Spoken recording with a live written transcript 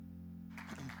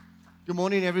Good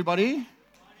morning, everybody.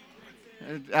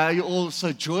 You're all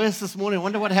so joyous this morning. I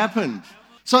wonder what happened.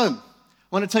 So, I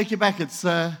want to take you back. It's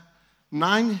 18?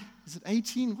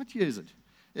 What year is it?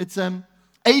 It's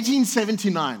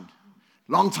 1879,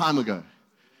 long time ago.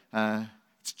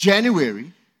 It's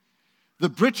January. The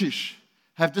British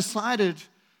have decided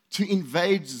to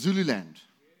invade Zululand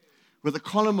with a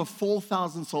column of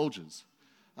 4,000 soldiers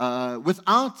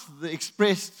without the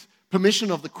expressed permission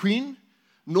of the Queen.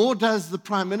 Nor does the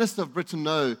Prime Minister of Britain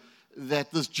know that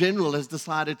this general has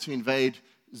decided to invade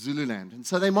Zululand. And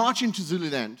so they march into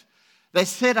Zululand. They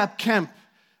set up camp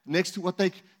next to what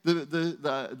the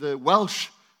Welsh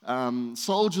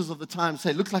soldiers of the time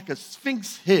say looked like a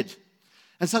sphinx head.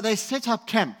 And so they set up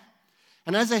camp.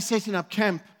 And as they're setting up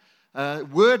camp,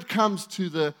 word comes to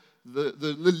the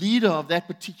leader of that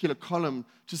particular column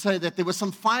to say that there were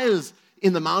some fires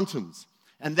in the mountains.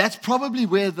 And that's probably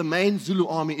where the main Zulu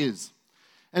army is.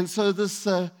 And so this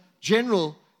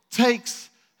general takes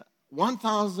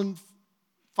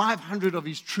 1,500 of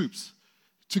his troops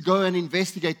to go and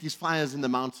investigate these fires in the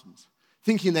mountains,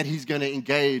 thinking that he's going to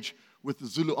engage with the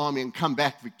Zulu army and come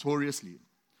back victoriously.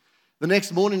 The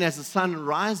next morning, as the sun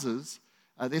rises,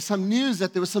 there's some news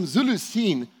that there were some Zulus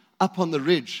seen up on the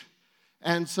ridge.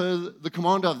 And so the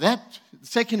commander of that,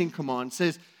 second in command,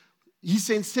 says he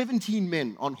sent 17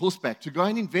 men on horseback to go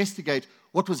and investigate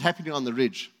what was happening on the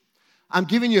ridge. I'm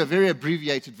giving you a very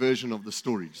abbreviated version of the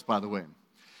story, just by the way.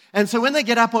 And so when they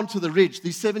get up onto the ridge,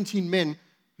 these 17 men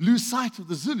lose sight of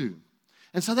the Zulu.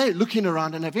 And so they're looking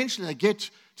around, and eventually they get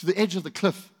to the edge of the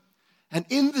cliff. And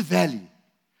in the valley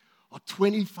are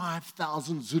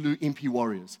 25,000 Zulu impi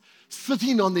warriors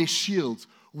sitting on their shields,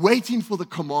 waiting for the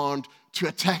command to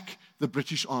attack the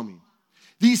British army.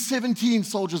 These 17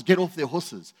 soldiers get off their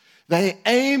horses. They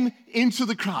aim into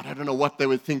the crowd. I don't know what they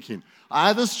were thinking.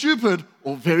 Either stupid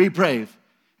or very brave.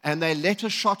 And they let a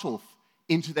shot off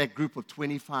into that group of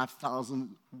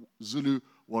 25,000 Zulu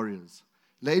warriors.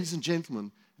 Ladies and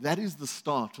gentlemen, that is the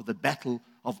start of the Battle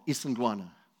of Isandlwana.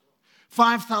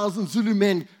 5,000 Zulu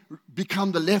men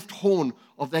become the left horn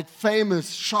of that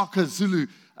famous Shaka Zulu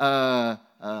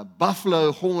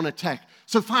buffalo horn attack.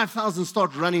 So 5,000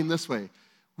 start running this way.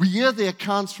 We hear the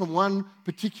accounts from one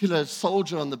particular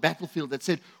soldier on the battlefield that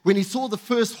said when he saw the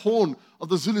first horn of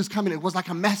the Zulus coming, it was like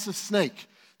a massive snake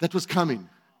that was coming.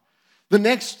 The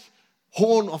next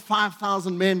horn of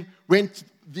 5,000 men went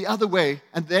the other way,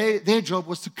 and their job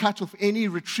was to cut off any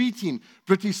retreating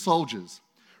British soldiers.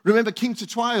 Remember King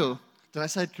Cetshwayo? Did I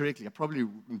say it correctly? I probably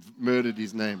murdered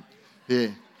his name. Yeah.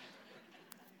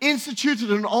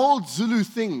 Instituted an old Zulu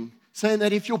thing saying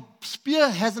that if your spear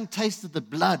hasn't tasted the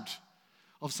blood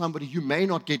of somebody, you may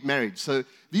not get married. So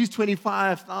these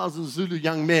 25,000 Zulu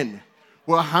young men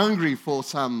were hungry for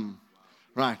some,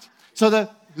 right. So the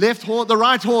left horn, the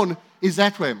right horn is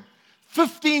that way.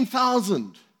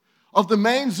 15,000 of the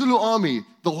main Zulu army,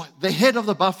 the head of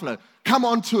the buffalo, come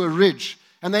onto a ridge,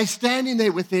 and they're standing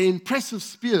there with their impressive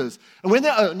spears. And when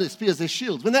their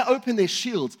shields. When they open their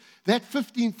shields, that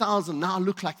 15,000 now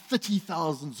look like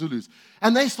 30,000 Zulus.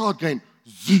 And they start going,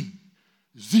 zoo.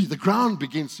 The ground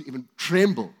begins to even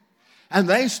tremble. And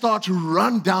they start to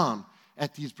run down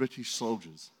at these British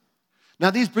soldiers.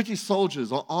 Now, these British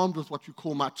soldiers are armed with what you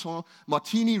call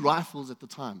Martini rifles at the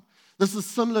time. This is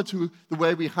similar to the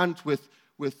way we hunt with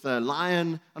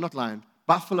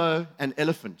buffalo and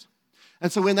elephant.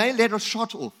 And so when they let a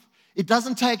shot off, it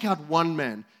doesn't take out one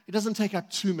man. It doesn't take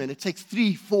out two men. It takes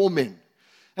 3, 4 men.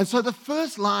 And so the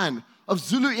first line of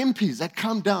Zulu impis that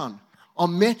come down are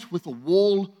met with a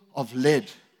wall of lead.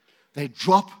 They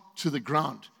drop to the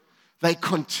ground. They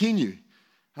continue.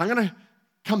 And I'm going to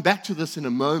come back to this in a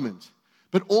moment.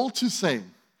 But all to say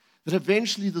that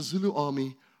eventually the Zulu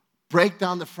army break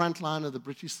down the front line of the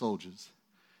British soldiers,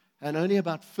 and only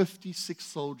about 56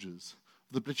 soldiers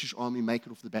of the British army make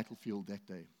it off the battlefield that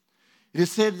day. It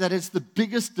is said that it's the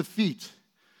biggest defeat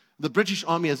the British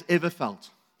army has ever felt.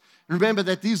 Remember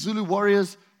that these Zulu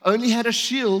warriors only had a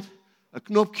shield, a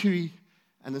knobkerrie,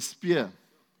 and a spear.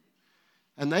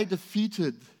 And they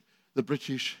defeated the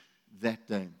British that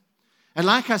day. And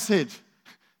like I said,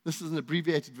 this is an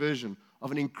abbreviated version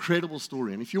of an incredible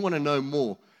story. And if you want to know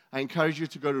more, I encourage you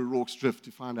to go to Rorke's Drift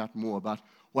to find out more about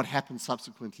what happened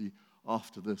subsequently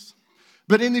after this.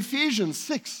 But in Ephesians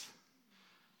 6,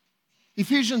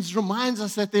 Ephesians reminds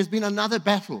us that there's been another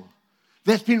battle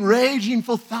that's been raging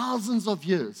for thousands of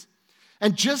years.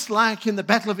 And just like in the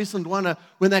Battle of Isandlwana,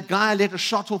 when that guy let a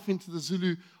shot off into the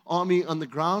Zulu army on the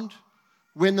ground,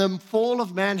 when the fall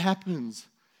of man happens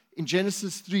in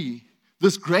Genesis 3,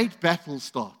 this great battle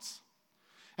starts.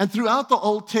 And throughout the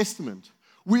Old Testament,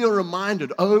 We are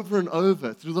reminded over and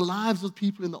over through the lives of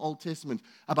people in the Old Testament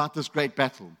about this great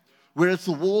battle. Where it's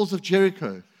the walls of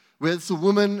Jericho, where it's the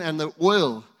woman and the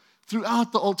oil.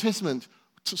 Throughout the Old Testament,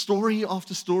 story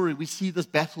after story, we see this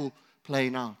battle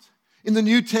playing out. In the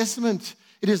New Testament,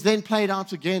 it is then played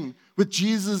out again with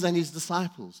Jesus and his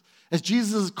disciples. As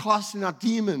Jesus is casting out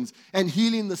demons and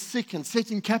healing the sick and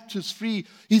setting captives free,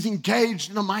 he's engaged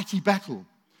in a mighty battle.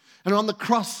 And on the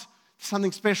cross,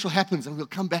 something special happens, and we'll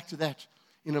come back to that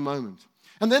in a moment.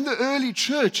 And then the early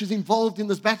church is involved in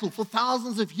this battle. For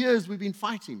thousands of years, we've been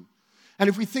fighting. And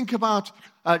if we think about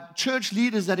church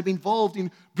leaders that have been involved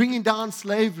in bringing down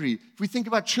slavery, if we think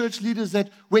about church leaders that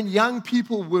when young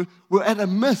people were at a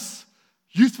miss,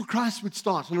 Youth for Christ would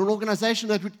start, and an organization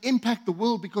that would impact the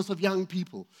world because of young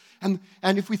people. And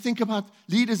if we think about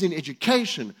leaders in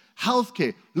education,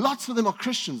 healthcare, lots of them are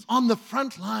Christians on the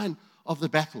front line of the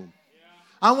battle.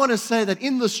 I want to say that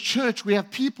in this church, we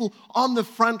have people on the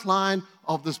front line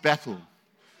of this battle.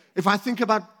 If I think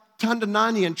about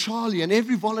Tandanani and Charlie and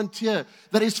every volunteer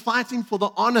that is fighting for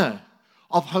the honor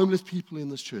of homeless people in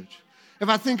this church. If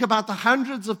I think about the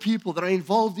hundreds of people that are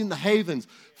involved in the havens,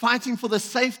 fighting for the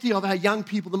safety of our young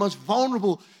people, the most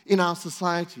vulnerable in our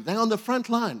society, they're on the front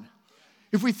line.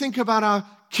 If we think about our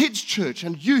kids' church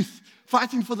and youth,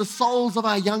 fighting for the souls of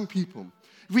our young people.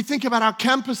 If we think about our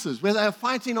campuses, where they are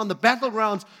fighting on the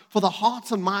battlegrounds for the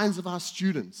hearts and minds of our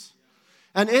students.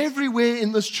 And everywhere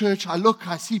in this church,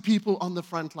 I see people on the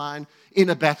front line in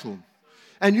a battle.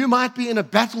 And you might be in a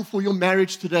battle for your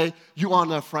marriage today, you are on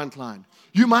the front line.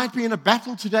 You might be in a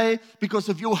battle today because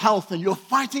of your health and you're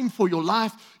fighting for your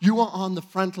life. You are on the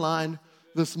front line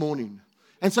this morning.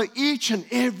 And so each and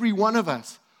every one of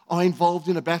us are involved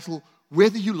in a battle,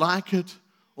 whether you like it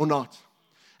or not.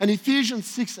 And Ephesians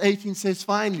 6:18 says,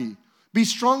 finally, be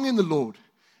strong in the Lord,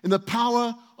 in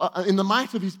the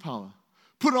might of his power.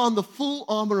 Put on the full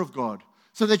armor of God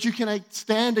so that you can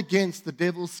stand against the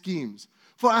devil's schemes.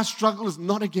 For our struggle is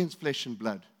not against flesh and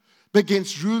blood, but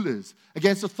against rulers,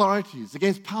 against authorities,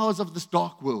 against powers of this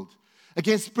dark world,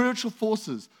 against spiritual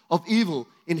forces of evil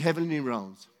in heavenly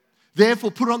realms.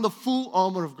 Therefore, put on the full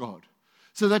armor of God,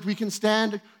 so that we can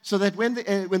stand, so that when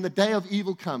the day of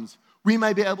evil comes, we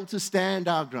may be able to stand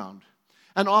our ground.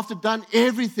 And after done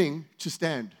everything, to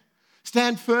stand.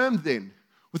 Stand firm then,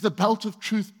 with the belt of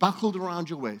truth buckled around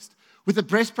your waist, with the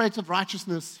breastplate of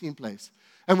righteousness in place,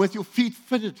 and with your feet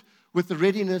fitted with the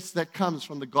readiness that comes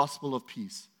from the gospel of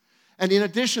peace. And in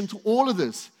addition to all of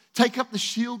this, take up the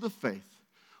shield of faith,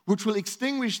 which will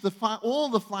extinguish all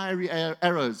the fiery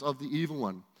arrows of the evil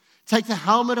one. Take the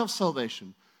helmet of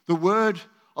salvation, the word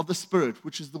of the Spirit,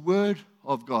 which is the word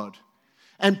of God.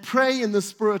 And pray in the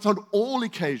Spirit on all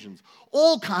occasions,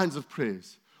 all kinds of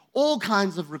prayers, all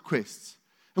kinds of requests.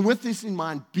 And with this in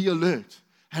mind, be alert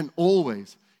and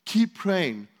always keep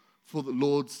praying for the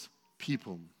Lord's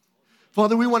people.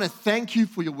 Father, we want to thank you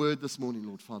for your word this morning,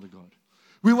 Lord Father God.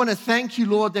 We want to thank you,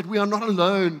 Lord, that we are not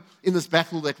alone in this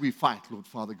battle that we fight, Lord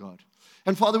Father God.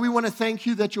 And Father, we want to thank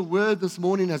you that your word this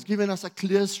morning has given us a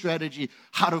clear strategy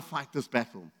how to fight this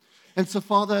battle. And so,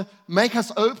 Father, make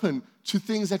us open to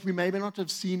things that we maybe not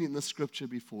have seen in the scripture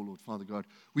before, Lord Father God.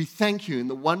 We thank you in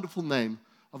the wonderful name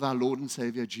of our Lord and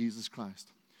Savior, Jesus Christ.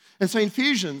 And so in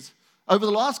Ephesians, over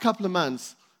the last couple of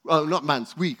months, well, not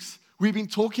months, weeks, we've been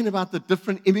talking about the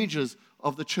different images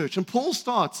of the church. And Paul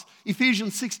starts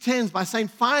Ephesians 6:10 by saying,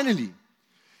 finally,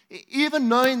 even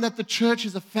knowing that the church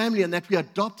is a family and that we are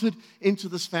adopted into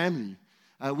this family,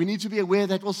 we need to be aware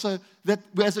that also that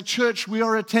as a church, we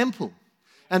are a temple.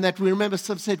 And that we remember,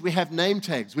 Siv said, we have name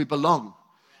tags, we belong.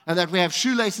 And that we have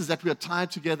shoelaces that we are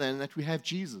tied together and that we have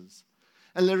Jesus.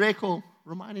 And Loreko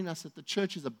reminding us that the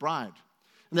church is a bride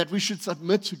and that we should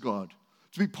submit to God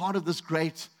to be part of this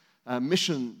great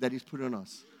mission that he's put on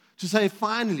us. To say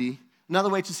finally, another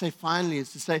way to say finally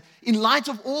is to say, in light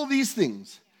of all these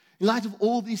things,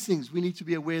 we need to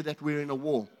be aware that we're in a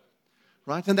war,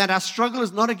 right? And that our struggle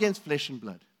is not against flesh and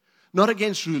blood, not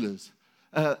against rulers,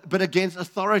 but against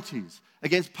authorities,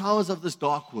 against powers of this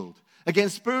dark world,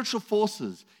 against spiritual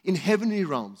forces in heavenly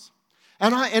realms.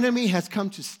 And our enemy has come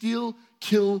to steal,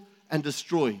 kill, and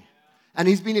destroy. And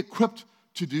he's been equipped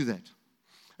to do that.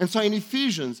 And so in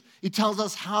Ephesians, it tells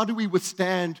us how do we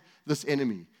withstand this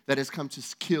enemy that has come to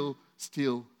kill,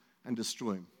 steal, and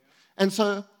destroy. And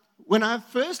so when I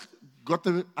first got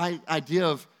the idea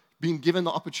of being given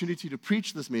the opportunity to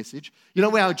preach this message, you know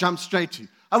where I jumped straight to?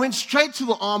 I went straight to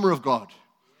the armor of God.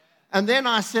 And then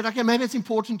I said, okay, maybe it's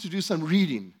important to do some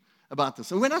reading about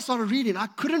this. And when I started reading, I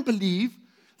couldn't believe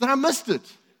that I missed it.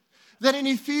 That in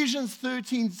Ephesians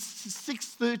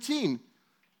 6:13,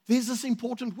 there's this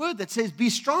important word that says, be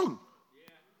strong.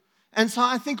 And so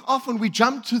I think often we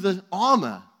jump to the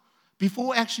armor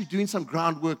before actually doing some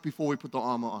groundwork before we put the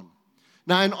armor on.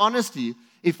 Now, in honesty,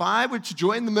 if I were to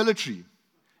join the military,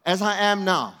 as I am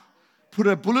now, put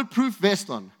a bulletproof vest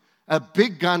on, a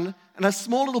big gun, and a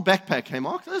small little backpack, hey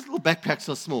Mark, those little backpacks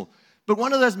are small, but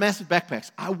one of those massive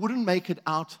backpacks, I wouldn't make it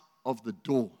out of the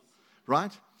door,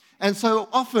 right? And so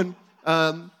often,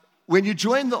 when you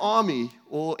join the army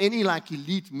or any like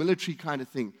elite military kind of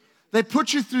thing, they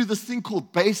put you through this thing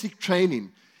called basic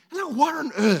training. And like, what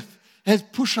on earth has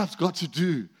push-ups got to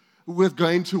do with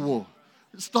going to war?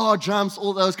 Star jumps,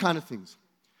 all those kind of things.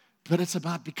 But it's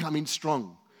about becoming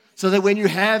strong, so that when you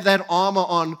have that armor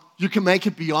on, you can make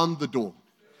it beyond the door.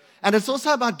 And it's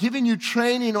also about giving you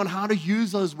training on how to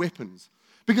use those weapons.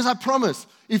 Because I promise,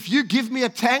 if you give me a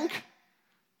tank,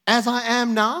 as I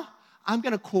am now, I'm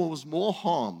going to cause more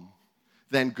harm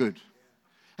than good.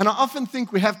 And I often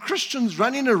think we have Christians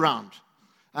running around,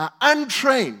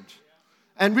 untrained,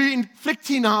 and we're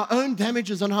inflicting our own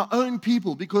damages on our own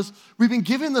people because we've been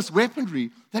given this weaponry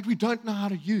that we don't know how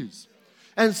to use.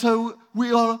 And so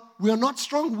we are not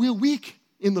strong, we're weak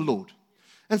in the Lord.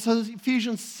 And so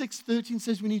Ephesians 6:13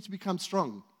 says we need to become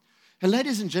strong. And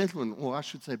ladies and gentlemen, or I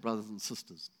should say brothers and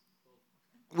sisters,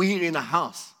 we're in a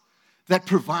house that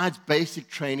provides basic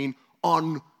training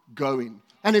ongoing.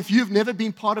 And if you've never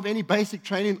been part of any basic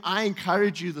training, I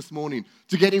encourage you this morning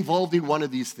to get involved in one of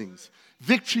these things.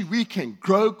 Victory Weekend,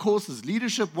 Grow courses,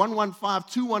 Leadership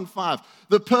 115, 215,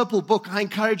 the Purple Book. I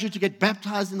encourage you to get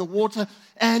baptized in the water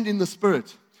and in the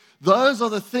Spirit. Those are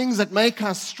the things that make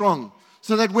us strong,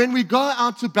 so that when we go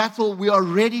out to battle, we are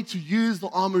ready to use the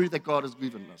armory that God has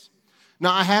given us.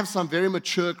 Now, I have some very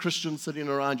mature Christians sitting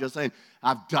around just saying,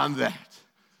 I've done that.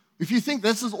 If you think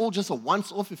this is all just a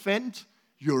once-off event,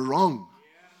 you're wrong.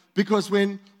 Because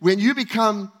when you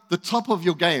become the top of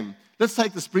your game, let's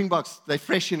take the Springboks, they're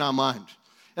fresh in our mind.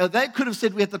 They could have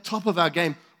said we're at the top of our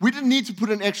game. We didn't need to put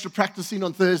an extra practice in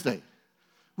on Thursday.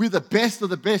 We're the best of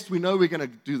the best. We know we're going to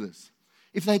do this.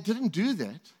 If they didn't do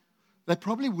that, they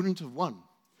probably wouldn't have won.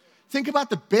 Think about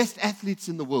the best athletes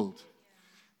in the world.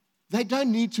 They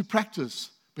don't need to practice,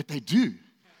 but they do,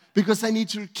 because they need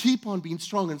to keep on being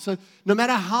strong. And so no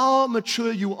matter how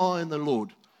mature you are in the Lord,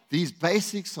 these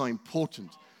basics are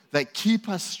important. They keep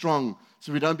us strong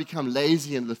so we don't become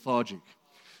lazy and lethargic.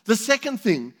 The second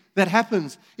thing that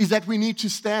happens is that we need to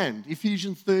stand.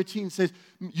 Ephesians 13 says,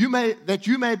 that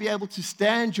you may be able to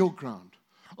stand your ground.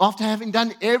 After having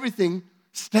done everything,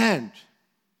 stand.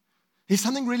 There's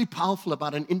something really powerful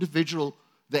about an individual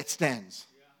that stands.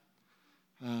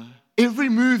 Every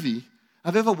movie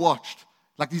I've ever watched,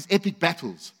 like these epic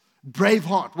battles,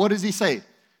 Braveheart, what does he say?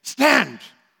 Stand!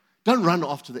 Don't run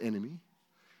after the enemy.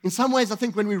 In some ways, I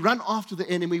think when we run after the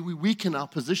enemy, we weaken our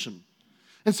position.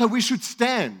 And so we should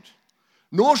stand,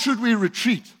 nor should we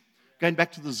retreat. Going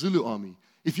back to the Zulu army,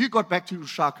 if you got back to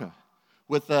Lusaka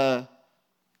with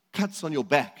cuts on your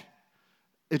back,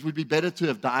 it would be better to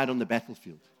have died on the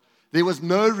battlefield. There was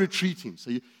no retreating. So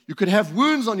you could have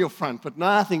wounds on your front, but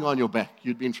nothing on your back.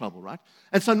 You'd be in trouble, right?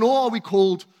 And so nor are we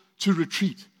called to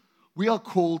retreat. We are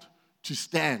called to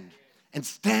stand, and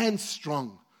stand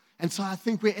strong. And so I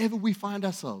think wherever we find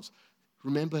ourselves,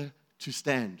 remember to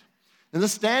stand. And the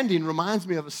standing reminds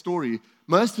me of a story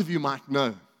most of you might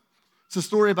know. It's a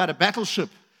story about a battleship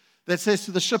that says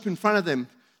to the ship in front of them,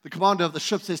 the commander of the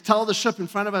ship says, tell the ship in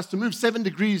front of us to move 7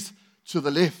 degrees to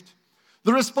the left.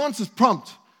 The response is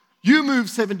prompt. You move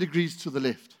 7 degrees to the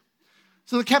left.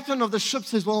 So the captain of the ship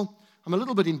says, well, I'm a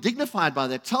little bit indignified by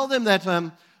that. Tell them that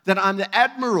I'm the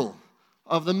admiral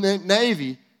of the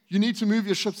Navy. You need to move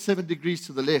your ship 7 degrees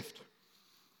to the left.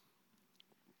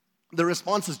 The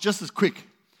response is just as quick.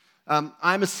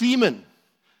 I'm a seaman,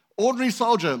 ordinary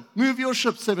soldier. Move your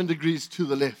ship 7 degrees to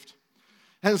the left.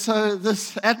 And so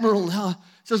this admiral now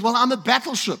says, well, I'm a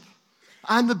battleship.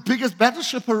 I'm the biggest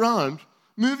battleship around.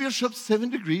 Move your ship 7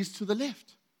 degrees to the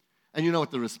left. And you know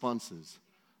what the response is?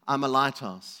 I'm a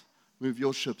lighthouse. Move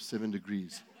your ship 7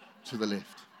 degrees to the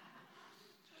left.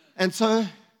 And so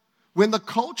when the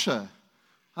culture,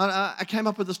 I came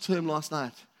up with this term last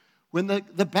night, when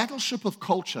the battleship of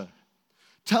culture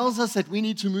tells us that we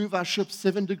need to move our ship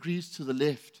 7 degrees to the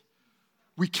left,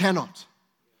 we cannot.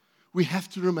 We have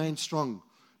to remain strong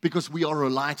because we are a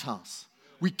lighthouse.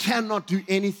 We cannot do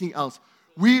anything else.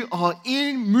 We are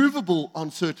immovable on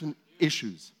certain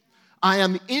issues. I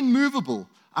am immovable.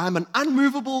 I am an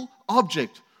unmovable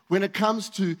object when it comes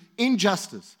to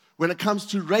injustice, when it comes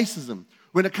to racism,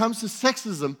 when it comes to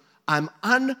sexism. I'm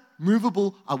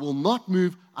unmovable. I will not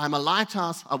move. I'm a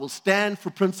lighthouse. I will stand for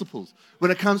principles.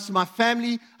 When it comes to my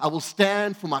family, I will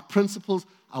stand for my principles.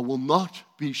 I will not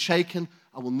be shaken.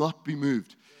 I will not be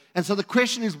moved. And so the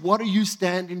question is, what are you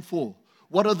standing for?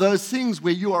 What are those things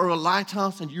where you are a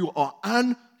lighthouse and you are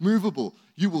unmovable?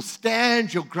 You will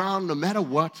stand your ground no matter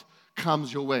what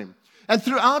comes your way. And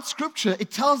throughout Scripture,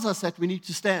 it tells us that we need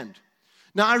to stand.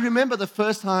 Now, I remember the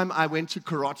first time I went to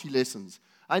karate lessons.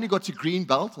 I only got to green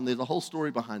belt, and there's a whole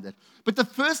story behind that. But the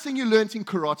first thing you learned in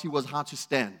karate was how to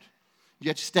stand. You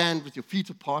had to stand with your feet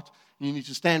apart, and you need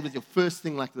to stand with your first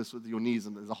thing like this with your knees,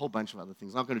 and there's a whole bunch of other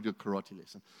things. I'm not going to do a karate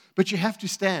lesson. But you have to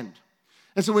stand.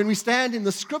 And so when we stand in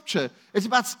the Scripture, it's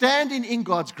about standing in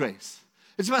God's grace.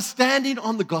 It's about standing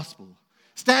on the gospel,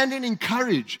 standing in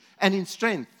courage and in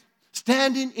strength,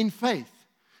 standing in faith,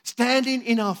 standing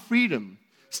in our freedom,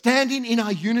 standing in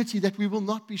our unity that we will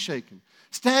not be shaken,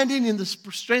 standing in the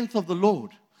strength of the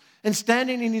Lord, and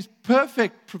standing in His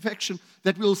perfection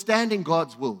that we will stand in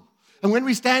God's will. And when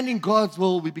we stand in God's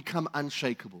will, we become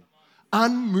unshakable,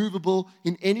 unmovable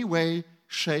in any way,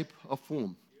 shape, or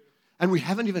form. And we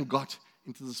haven't even got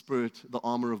into the Spirit, the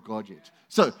armor of God yet.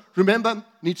 So remember,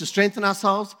 we need to strengthen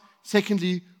ourselves.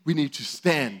 Secondly, we need to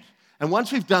stand. And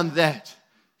once we've done that,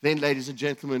 then, ladies and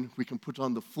gentlemen, we can put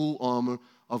on the full armor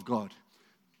of God.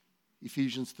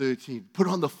 Ephesians 13. Put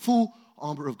on the full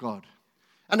armor of God.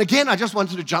 And again, I just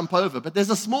wanted to jump over, but there's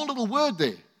a small little word there.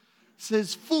 It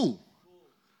says full.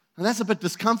 And that's a bit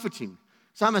discomforting.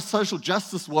 So I'm a social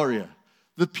justice warrior.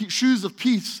 The shoes of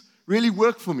peace really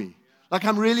work for me. Like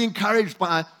I'm really encouraged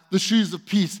by the shoes of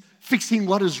peace, fixing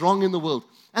what is wrong in the world.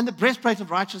 And the breastplate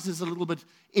of righteousness is a little bit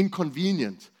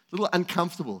inconvenient, a little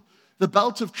uncomfortable. The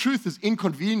belt of truth is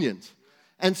inconvenient.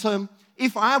 And so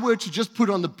if I were to just put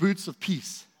on the boots of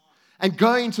peace and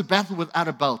go into battle without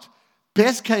a belt,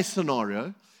 best case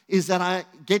scenario is that I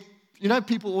get,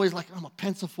 people always like, oh, my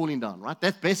pants are falling down, right?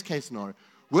 That's best case scenario.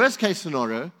 Worst case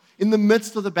scenario, in the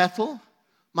midst of the battle,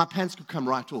 my pants could come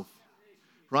right off,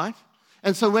 right?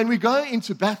 And so when we go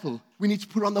into battle, we need to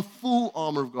put on the full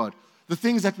armor of God. The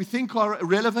things that we think are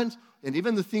relevant, and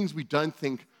even the things we don't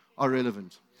think are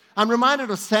relevant. I'm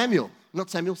reminded of Samson.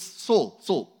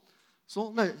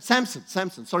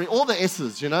 Sorry, all the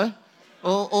S's,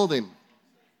 all them.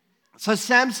 So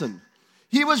Samson,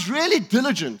 he was really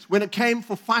diligent when it came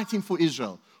for fighting for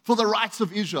Israel, for the rights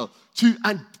of Israel, to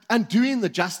undoing the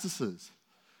justices.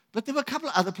 But there were a couple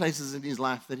of other places in his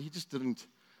life that he just didn't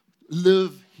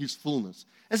live his fullness.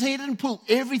 And so he didn't pull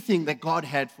everything that God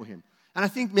had for him. And I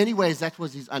think many ways that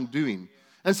was his undoing.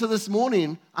 And so this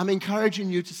morning, I'm encouraging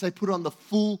you to say, put on the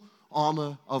full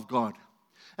armor of God.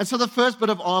 And so the first bit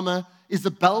of armor is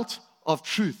the belt of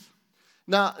truth.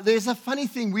 Now, there's a funny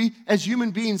thing. We, as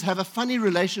human beings, have a funny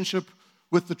relationship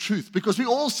with the truth because we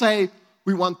all say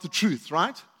we want the truth,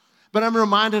 right? But I'm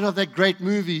reminded of that great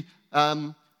movie,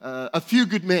 A Few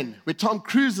Good Men, where Tom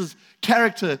Cruise's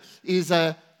character is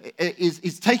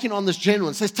taking on this general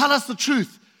and says, tell us the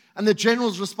truth. And the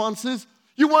general's response is,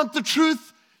 you want the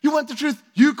truth? You want the truth?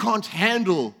 You can't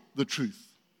handle the truth.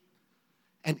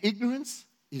 And ignorance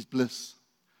is bliss.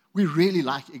 We really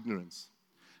like ignorance.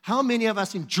 How many of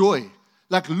us enjoy,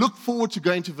 look forward to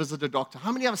going to visit a doctor?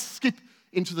 How many of us skip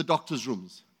into the doctor's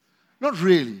rooms? Not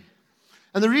really.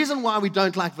 And the reason why we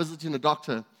don't like visiting a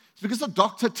doctor is because the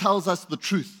doctor tells us the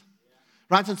truth.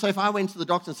 Right? And so if I went to the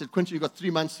doctor and said, Quinton, you've got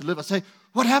 3 months to live, I say,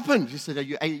 what happened? He said,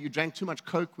 you drank too much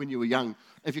Coke when you were young.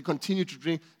 If you continue to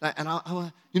drink, and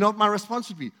you know what my response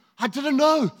would be? I didn't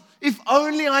know. If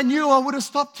only I knew, I would have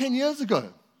stopped 10 years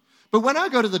ago. But when I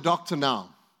go to the doctor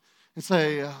now and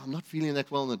say, I'm not feeling that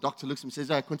well, and the doctor looks at me and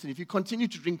says, Quinton, if you continue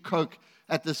to drink Coke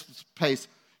at this pace,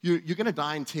 you're going to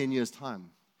die in 10 years' time.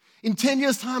 In 10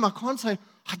 years' time, I can't say,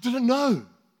 I didn't know.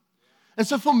 And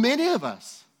so for many of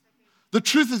us, the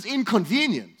truth is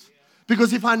inconvenient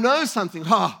because if I know something,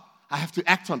 I have to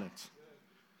act on it.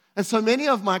 And so many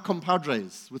of my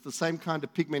compadres with the same kind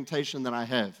of pigmentation that I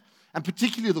have, and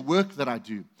particularly the work that I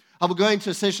do, I will go into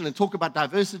a session and talk about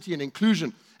diversity and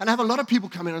inclusion, and I have a lot of people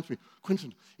coming on to me,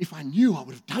 Quinton, if I knew, I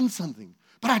would have done something,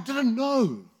 but I didn't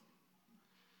know.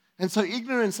 And so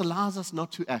ignorance allows us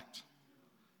not to act.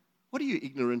 What are you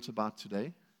ignorant about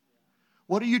today?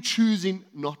 What are you choosing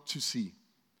not to see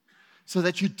so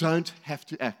that you don't have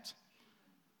to act?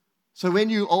 So when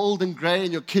you're old and gray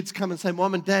and your kids come and say,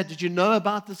 Mom and Dad, did you know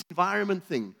about this environment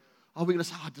thing? Are we going to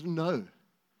say, I didn't know?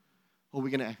 Or are we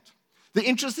going to act? The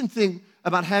interesting thing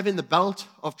about having the belt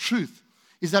of truth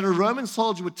is that a Roman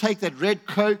soldier would take that red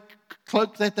cloak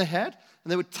that they had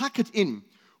and they would tuck it in,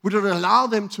 which would allow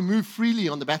them to move freely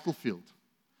on the battlefield.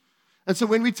 And so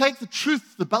when we take the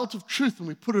truth, the belt of truth, and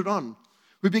we put it on,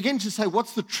 we begin to say,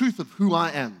 what's the truth of who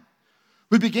I am?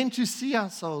 We begin to see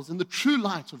ourselves in the true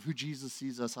light of who Jesus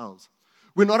sees ourselves.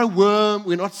 We're not a worm,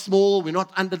 we're not small, we're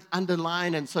not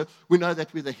underlined, and so we know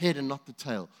that we're the head and not the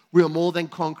tail. We are more than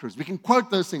conquerors. We can quote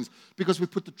those things because we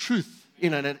put the truth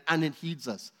in it and it heeds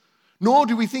us. Nor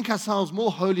do we think ourselves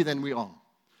more holy than we are.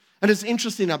 And it's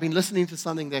interesting, I've been listening to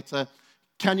something that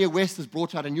Kanye West has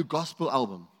brought out a new gospel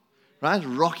album, right?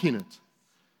 Rocking it.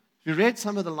 You read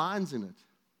some of the lines in it.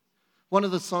 One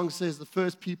of the songs says the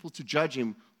first people to judge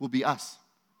him will be us.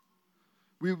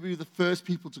 We will be the first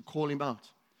people to call him out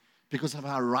because of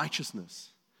our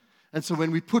righteousness. And so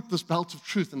when we put this belt of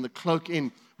truth and the cloak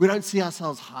in, we don't see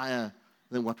ourselves higher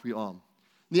than what we are.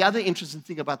 The other interesting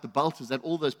thing about the belt is that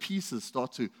all those pieces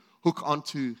start to hook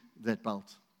onto that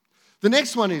belt. The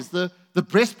next one is the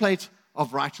breastplate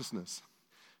of righteousness.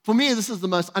 For me, this is the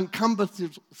most uncomfortable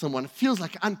one. It feels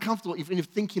like uncomfortable even if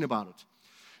thinking about it.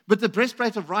 But the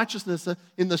breastplate of righteousness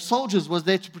in the soldiers was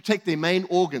there to protect their main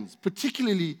organs,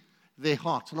 particularly their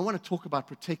heart. And I want to talk about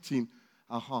protecting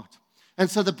our heart. And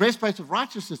so the breastplate of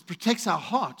righteousness protects our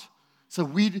heart so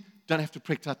we don't have to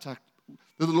protect our.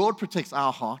 The Lord protects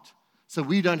our heart so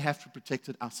we don't have to protect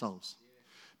it ourselves.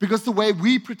 Because the way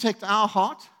we protect our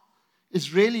heart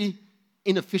is really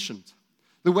inefficient.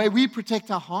 The way we protect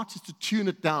our heart is to tune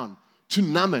it down, to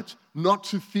numb it, not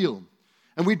to feel.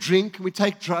 And we drink and we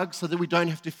take drugs so that we don't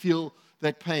have to feel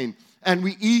that pain. And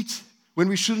we eat when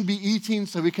we shouldn't be eating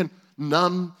so we can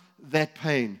numb that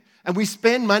pain. And we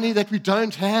spend money that we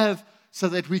don't have so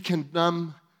that we can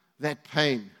numb that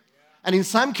pain. And in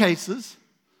some cases,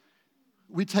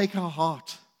 we take our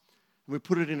heart and we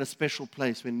put it in a special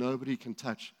place where nobody can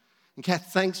touch. And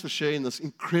Kath, thanks for sharing this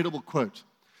incredible quote.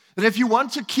 That if you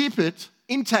want to keep it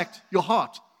intact, your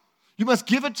heart, you must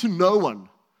give it to no one,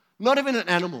 not even an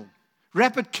animal.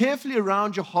 Wrap it carefully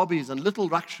around your hobbies and little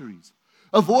luxuries.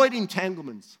 Avoid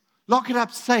entanglements. Lock it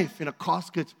up safe in a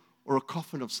casket or a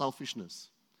coffin of selfishness.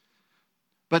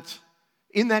 But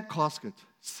in that casket,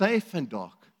 safe and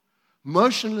dark,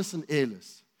 motionless and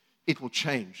airless, it will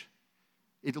change.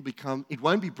 It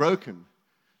won't be broken,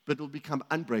 but it will become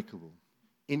unbreakable,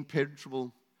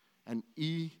 impenetrable, and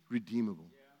irredeemable.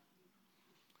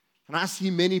 And I see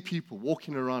many people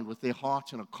walking around with their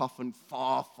heart in a coffin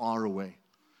far, far away,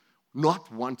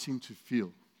 not wanting to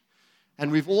feel.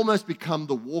 And we've almost become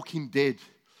the walking dead.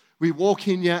 We walk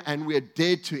in here and we're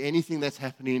dead to anything that's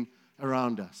happening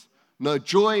around us. No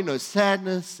joy, no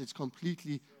sadness, it's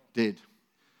completely dead.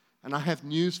 And I have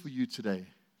news for you today,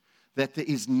 that there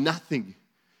is nothing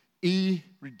there's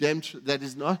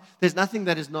nothing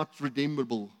that is not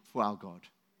redeemable for our God.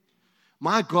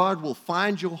 My God will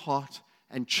find your heart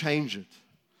and change it.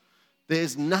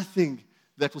 There's nothing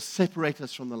that will separate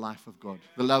us from the life of God,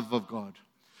 the love of God.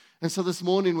 And so this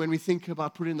morning, when we think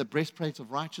about putting the breastplate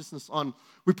of righteousness on,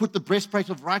 we put the breastplate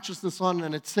of righteousness on,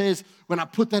 and it says, when I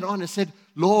put that on, it said,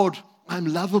 Lord, I'm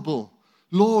lovable.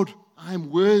 Lord, I'm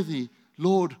worthy.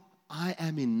 Lord, I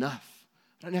am enough.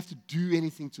 I don't have to do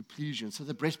anything to please you. And so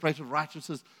the breastplate of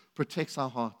righteousness protects our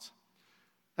hearts.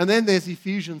 And then there's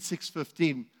Ephesians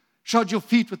 6:15. Shod your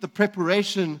feet with the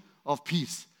preparation of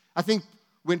peace. I think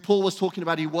when Paul was talking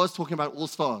about, he was talking about all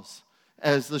stars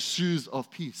as the shoes of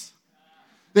peace.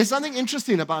 There's something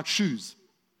interesting about shoes.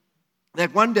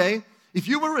 That one day, if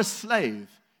you were a slave,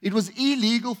 it was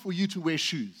illegal for you to wear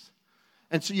shoes.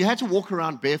 And so you had to walk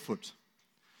around barefoot.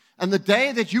 And the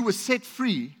day that you were set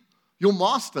free, your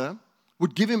master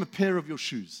would give him a pair of your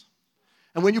shoes.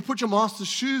 And when you put your master's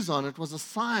shoes on, it was a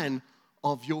sign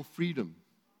of your freedom.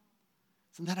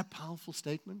 Isn't that a powerful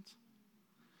statement?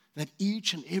 That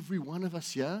each and every one of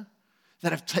us here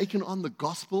that have taken on the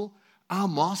gospel, our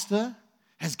master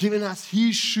has given us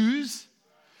his shoes,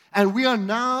 and we are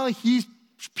now his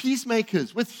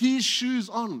peacemakers with his shoes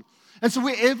on. And so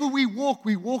wherever we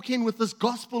walk in with this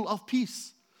gospel of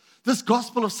peace, this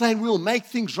gospel of saying we'll make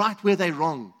things right where they're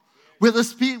wrong.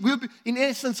 In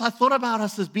essence, I thought about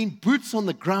us as being boots on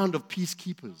the ground of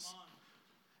peacekeepers.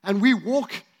 And we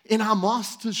walk in our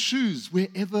master's shoes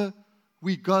wherever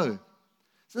we go.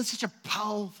 So that's such a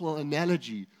powerful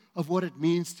analogy of what it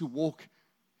means to walk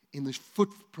in the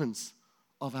footprints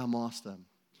of our master.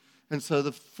 And so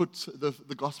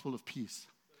the gospel of peace.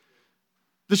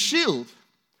 The shield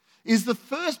is the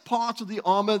first part of the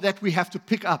armor that we have to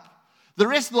pick up. The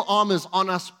rest of the armor is on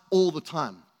us all the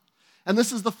time. And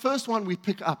this is the first one we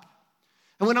pick up.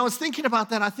 And when I was thinking about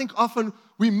that, I think often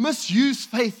we misuse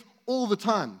faith all the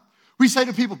time. We say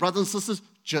to people, brothers and sisters,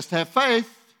 just have faith.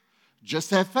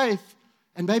 Just have faith.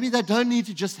 And maybe they don't need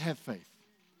to just have faith.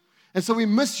 And so we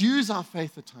misuse our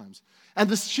faith at times. And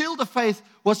the shield of faith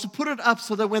was to put it up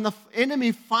so that when the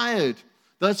enemy fired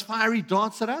those fiery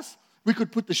darts at us, we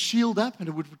could put the shield up and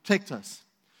it would protect us.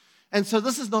 And so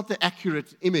this is not the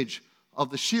accurate image of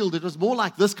the shield, it was more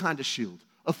like this kind of shield,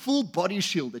 a full body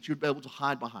shield that you'd be able to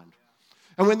hide behind.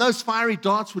 And when those fiery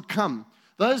darts would come,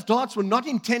 those darts were not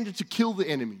intended to kill the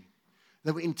enemy.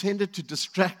 They were intended to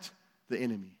distract the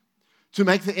enemy, to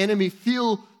make the enemy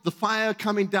feel the fire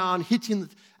coming down, hitting,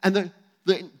 and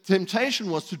the temptation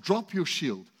was to drop your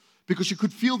shield because you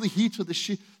could feel the heat of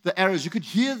the arrows. You could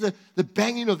hear the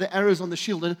banging of the arrows on the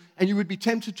shield, and you would be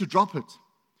tempted to drop it,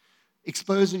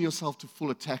 exposing yourself to full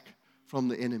attack from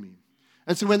the enemy.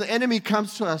 And so when the enemy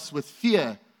comes to us with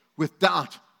fear, with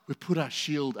doubt, we put our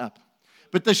shield up.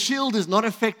 But the shield is not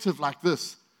effective like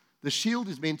this. The shield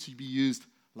is meant to be used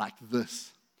like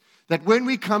this. That when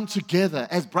we come together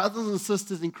as brothers and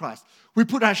sisters in Christ, we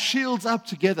put our shields up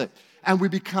together and we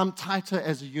become tighter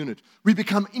as a unit. We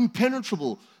become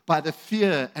impenetrable by the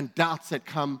fear and doubts that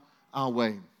come our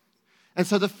way. And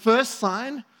so the first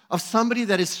sign of somebody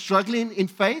that is struggling in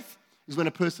faith is when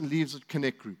a person leaves a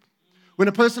connect group. When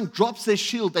a person drops their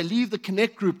shield, they leave the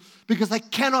connect group because they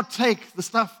cannot take the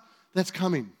stuff that's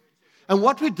coming. And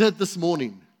what we did this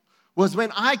morning was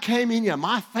when I came in here,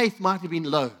 my faith might have been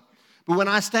low. But when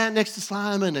I stand next to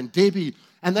Simon and Debbie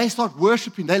and they start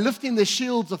worshiping, they're lifting their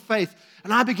shields of faith,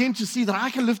 and I begin to see that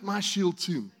I can lift my shield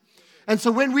too. And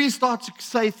so when we start to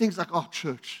say things like, oh,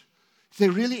 church, is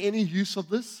there really any use of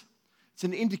this? It's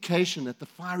an indication that the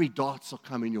fiery darts are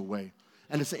coming your way.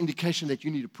 And it's an indication that you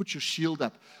need to put your shield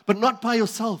up, but not by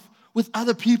yourself, with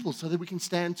other people so that we can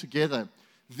stand together.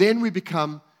 Then we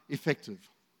become effective.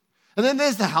 And then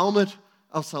there's the helmet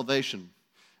of salvation.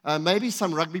 Maybe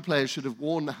some rugby players should have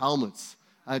worn the helmets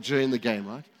during the game,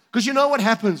 right? Because you know what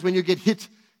happens when you get hit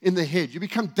in the head. You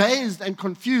become dazed and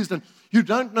confused, and you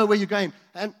don't know where you're going,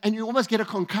 and you almost get a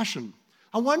concussion.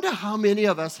 I wonder how many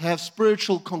of us have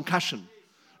spiritual concussion,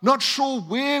 not sure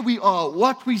where we are,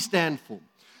 what we stand for.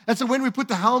 And so when we put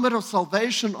the helmet of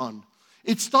salvation on,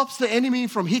 it stops the enemy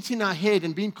from hitting our head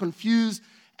and being confused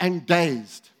and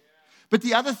dazed. But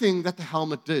the other thing that the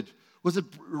helmet did was that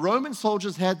Roman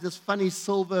soldiers had this funny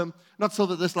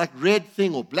this like red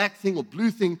thing or black thing or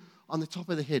blue thing on the top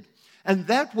of the head. And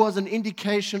that was an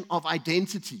indication of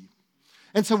identity.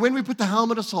 And so when we put the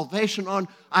helmet of salvation on,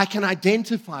 I can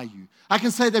identify you. I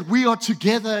can say that we are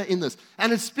together in this.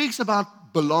 And it speaks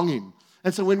about belonging.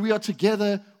 And so when we are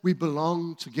together, we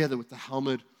belong together with the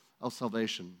helmet of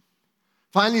salvation.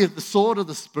 Finally, the sword of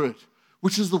the Spirit,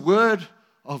 which is the word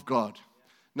of God.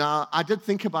 Now, I did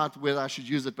think about whether I should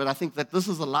use it, but I think that this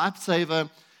is a lifesaver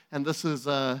and this is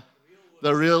the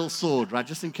real sword, right?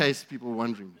 Just in case people were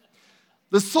wondering.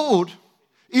 The sword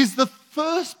is the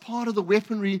first part of the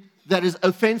weaponry that is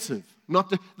offensive. Not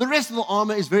the rest of the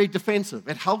armor is very defensive.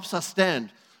 It helps us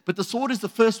stand. But the sword is the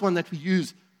first one that we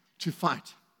use to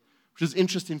fight, which is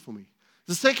interesting for me.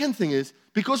 The second thing is,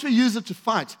 because we use it to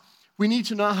fight, we need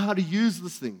to know how to use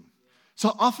this thing.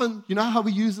 So often, you know how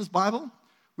we use this Bible?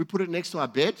 We put it next to our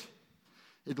bed.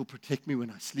 It'll protect me when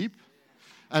I sleep.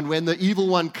 And when the evil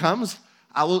one comes,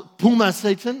 I will pull my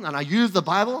Satan and I use the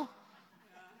Bible.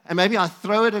 And maybe I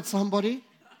throw it at somebody.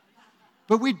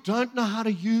 But we don't know how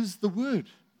to use the word.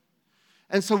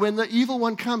 And so when the evil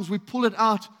one comes, we pull it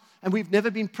out, and we've never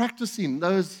been practicing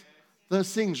those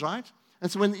things, right?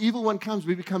 And so when the evil one comes,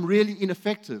 we become really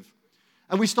ineffective.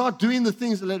 And we start doing the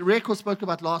things that Reko spoke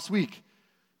about last week,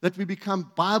 that we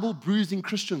become Bible-bruising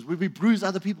Christians, where we bruise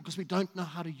other people because we don't know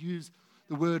how to use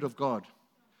the word of God.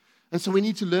 And so we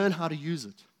need to learn how to use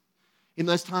it. In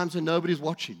those times when nobody's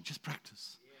watching, just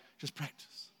practice. Just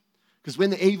practice. Because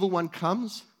when the evil one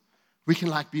comes, we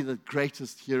can be the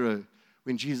greatest hero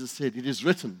when Jesus said, "It is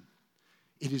written,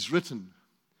 it is written,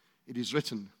 it is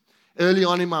written." Early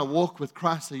on in my walk with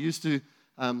Christ, I used to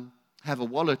have a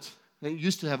wallet.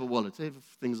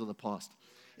 Things of the past.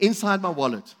 Inside my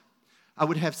wallet, I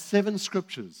would have 7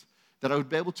 scriptures that I would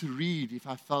be able to read if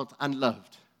I felt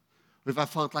unloved, or if I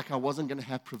felt like I wasn't going to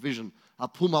have provision.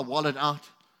 I'd pull my wallet out,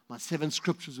 my 7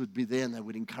 scriptures would be there, and they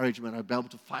would encourage me, and I'd be able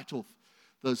to fight off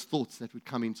those thoughts that would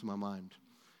come into my mind.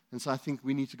 And so I think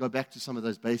we need to go back to some of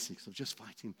those basics of just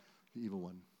fighting the evil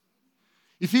one.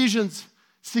 Ephesians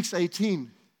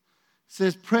 6:18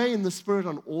 says, "Pray in the Spirit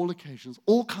on all occasions,"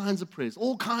 all kinds of prayers,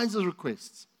 all kinds of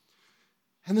requests.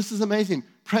 And this is amazing.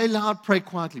 Pray loud, pray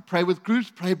quietly. Pray with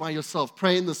groups, pray by yourself.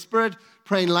 Pray in the Spirit,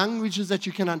 pray in languages that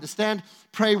you can understand.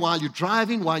 Pray while you're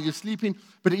driving, while you're sleeping.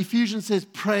 But Ephesians says,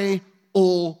 pray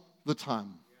all the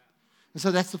time. And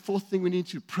so that's the fourth thing we need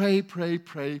to pray, pray,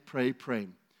 pray, pray, pray.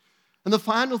 And the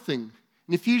final thing,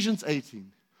 in Ephesians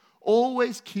 18,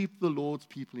 always keep the Lord's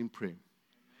people in prayer.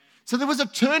 So there was a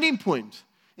turning point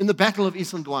in the Battle of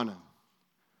Isandlwana.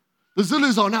 The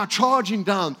Zulus are now charging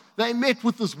down. They met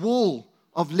with this wall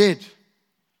of lead.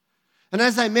 And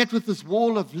as they met with this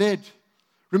wall of lead,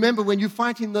 Remember, when you're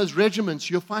fighting those regiments,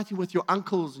 you're fighting with your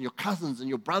uncles and your cousins and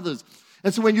your brothers.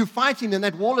 And so when you're fighting and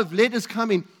that wall of lead is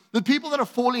coming, the people that are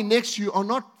falling next to you are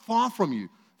not far from you.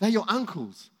 They're your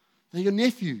uncles. They're your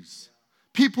nephews.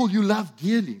 People you love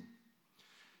dearly.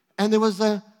 And there was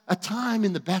a time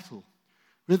in the battle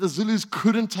where the Zulus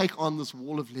couldn't take on this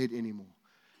wall of lead anymore.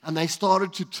 And they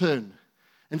started to turn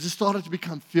and just started to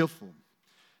become fearful.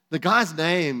 The guy's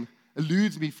name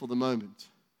eludes me for the moment.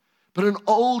 But an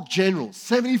old general,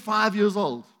 75 years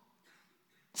old,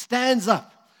 stands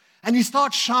up and he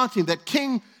starts shouting that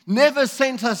King never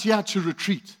sent us here to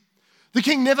retreat. The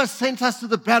king never sent us to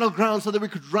the battleground so that we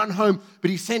could run home,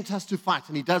 but he sent us to fight.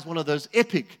 And he does one of those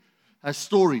epic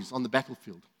stories on the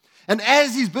battlefield. And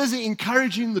as he's busy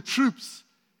encouraging the troops,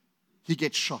 he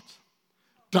gets shot,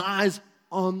 dies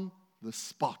on the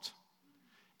spot.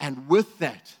 And with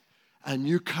that, a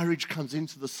new courage comes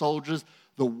into the soldiers,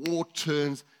 the war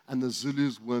turns, and the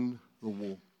Zulus win the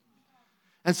war.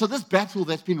 And so this battle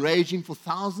that's been raging for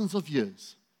thousands of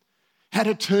years had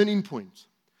a turning point.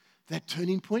 That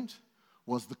turning point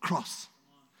was the cross.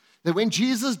 That when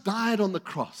Jesus died on the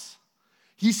cross,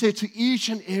 he said to each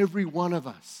and every one of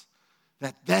us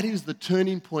that is the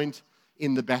turning point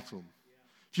in the battle.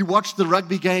 If you watched the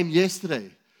rugby game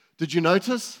yesterday, did you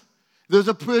notice? There was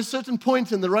a certain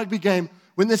point in the rugby game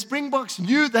when the Springboks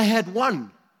knew they had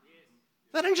won.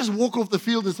 They didn't just walk off the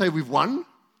field and say, we've won.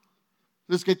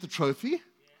 Let's get the trophy.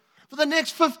 For the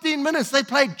next 15 minutes, they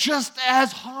played just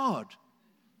as hard.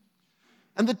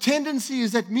 And the tendency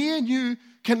is that me and you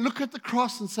can look at the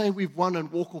cross and say we've won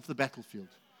and walk off the battlefield.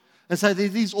 And say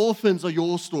these orphans are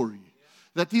your story.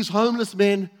 That these homeless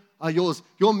men are yours.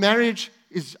 Your marriage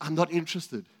is, I'm not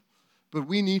interested. But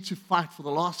we need to fight. For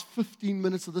the last 15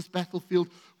 minutes of this battlefield,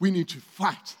 we need to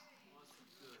fight.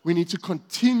 We need to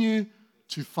continue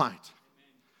to fight.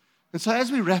 And so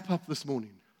as we wrap up this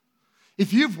morning,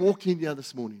 if you've walked in here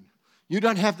this morning, you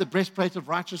don't have the breastplate of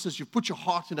righteousness, you've put your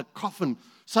heart in a coffin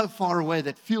so far away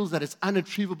that feels that it's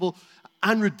unretrievable,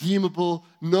 unredeemable,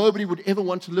 nobody would ever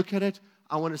want to look at it,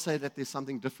 I want to say that there's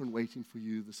something different waiting for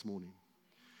you this morning.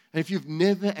 And if you've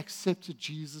never accepted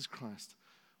Jesus Christ,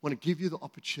 I want to give you the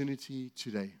opportunity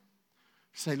today.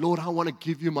 Say, Lord, I want to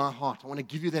give you my heart. I want to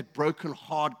give you that broken,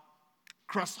 hard,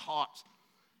 crushed heart,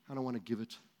 and I want to give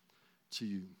it to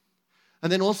you.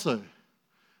 And then also,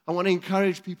 I want to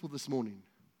encourage people this morning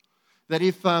that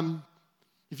if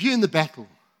you're in the battle,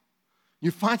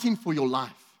 you're fighting for your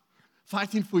life,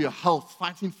 fighting for your health,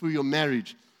 fighting for your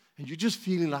marriage, and you're just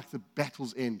feeling like the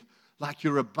battle's end, like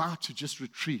you're about to just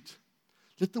retreat,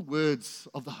 let the words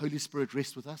of the Holy Spirit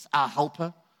rest with us, our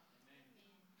helper,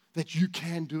 that you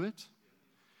can do it.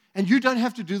 And you don't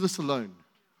have to do this alone.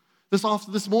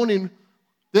 This morning,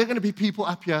 there are going to be people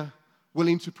up here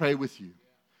willing to pray with you,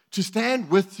 to stand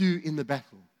with you in the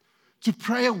battle, to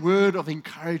pray a word of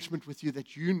encouragement with you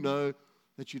that you know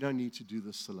that you don't need to do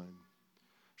this alone.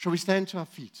 Shall we stand to our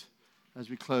feet as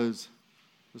we close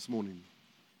this morning?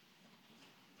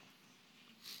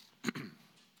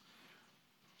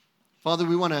 Father,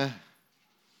 we want to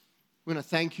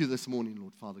thank you this morning,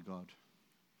 Lord Father God,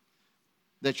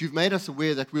 that you've made us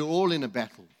aware that we're all in a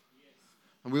battle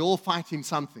and we're all fighting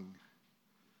something.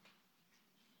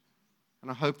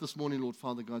 And I hope this morning, Lord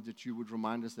Father God, that you would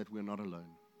remind us that we're not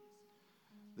alone,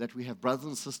 that we have brothers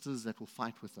and sisters that will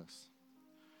fight with us.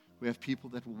 We have people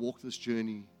that will walk this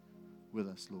journey with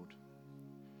us, Lord.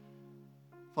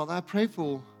 Father, I pray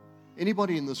for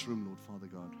anybody in this room, Lord Father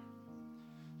God,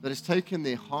 that has taken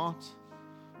their heart,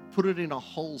 put it in a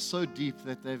hole so deep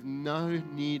that they have no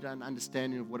need and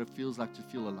understanding of what it feels like to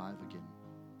feel alive again.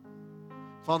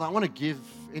 Father, I want to give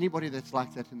anybody that's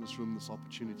like that in this room this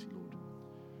opportunity, Lord,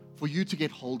 for you to get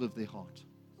hold of their heart.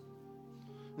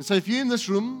 And so if you're in this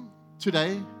room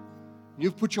today,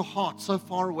 you've put your heart so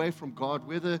far away from God,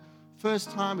 whether first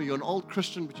time or you're an old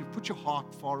Christian, but you've put your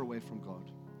heart far away from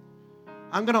God,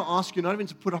 I'm going to ask you not even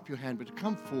to put up your hand, but to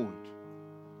come forward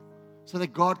so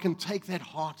that God can take that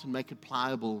heart and make it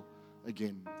pliable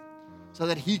again, so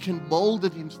that he can mold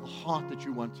it into the heart that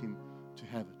you want him to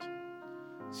have it.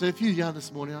 So if you're here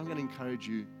this morning, I'm going to encourage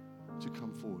you to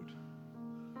come forward.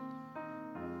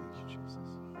 Thank you, Jesus.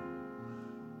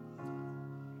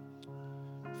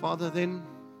 Father, then,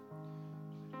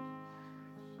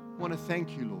 I want to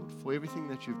thank you, Lord, for everything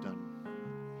that you've done.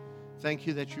 Thank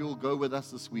you that you'll go with us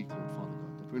this week, Lord Father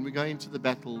God, that when we go into the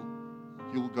battle,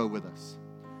 you'll go with us,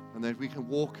 and that we can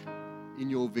walk in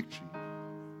your victory.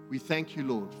 We thank you,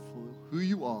 Lord, for who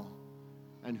you are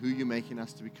and who you're making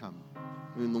us to become.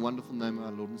 And in the wonderful name of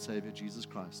our Lord and Savior, Jesus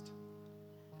Christ.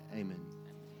 Amen.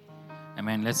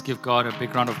 Amen. Let's give God a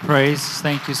big round of praise.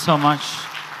 Thank you so much.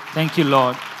 Thank you,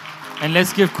 Lord. And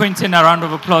let's give Quentin a round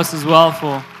of applause as well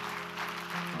for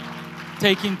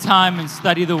taking time and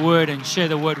study the word and share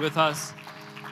the word with us.